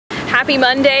Happy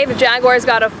Monday. The Jaguars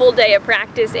got a full day of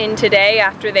practice in today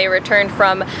after they returned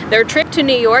from their trip to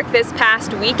New York this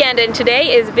past weekend, and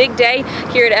today is a big day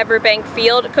here at Everbank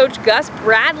Field. Coach Gus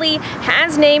Bradley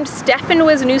has named Stefen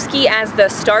Wisniewski as the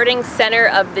starting center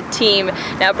of the team.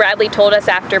 Now, Bradley told us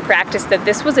after practice that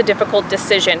this was a difficult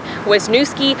decision.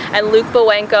 Wisniewski and Luke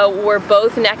Bowenko were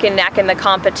both neck and neck in the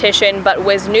competition, but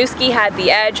Wisniewski had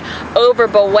the edge over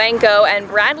Bowenko, and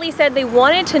Bradley said they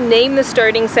wanted to name the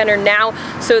starting center now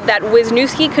so that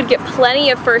Wisniewski could get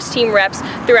plenty of first-team reps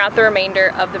throughout the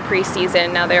remainder of the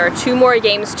preseason. Now, there are 2 more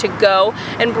games to go,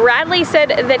 and Bradley said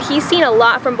that he's seen a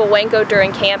lot from Bowenko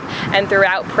during camp and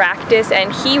throughout practice,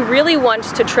 and he really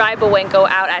wants to try Bowenko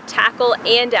out at tackle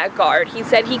and at guard. He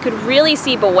said he could really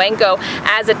see Bowenko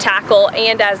as a tackle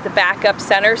and as the backup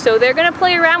center, so they're going to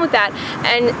play around with that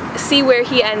and see where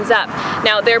he ends up.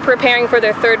 Now, they're preparing for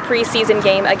their 3rd preseason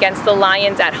game against the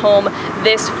Lions at home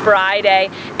this Friday,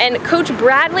 and Coach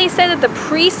Bradley said that the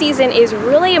preseason is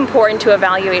really important to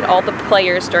evaluate all the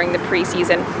players during the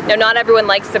preseason. Now, not everyone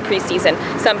likes the preseason.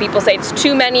 Some people say it's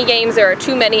too many games, there are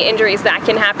too many injuries that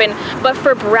can happen, but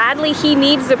for Bradley, he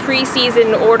needs the preseason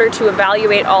in order to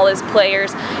evaluate all his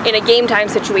players in a game time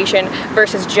situation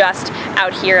versus just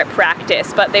out here at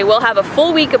practice. But they will have a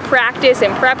full week of practice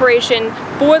in preparation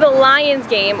for the Lions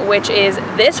game, which is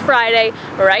this Friday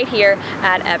right here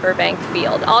at Everbank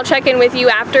Field. I'll check in with you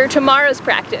after tomorrow's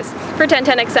practice. For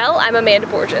 1010XL, I'm Amanda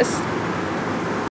Borges.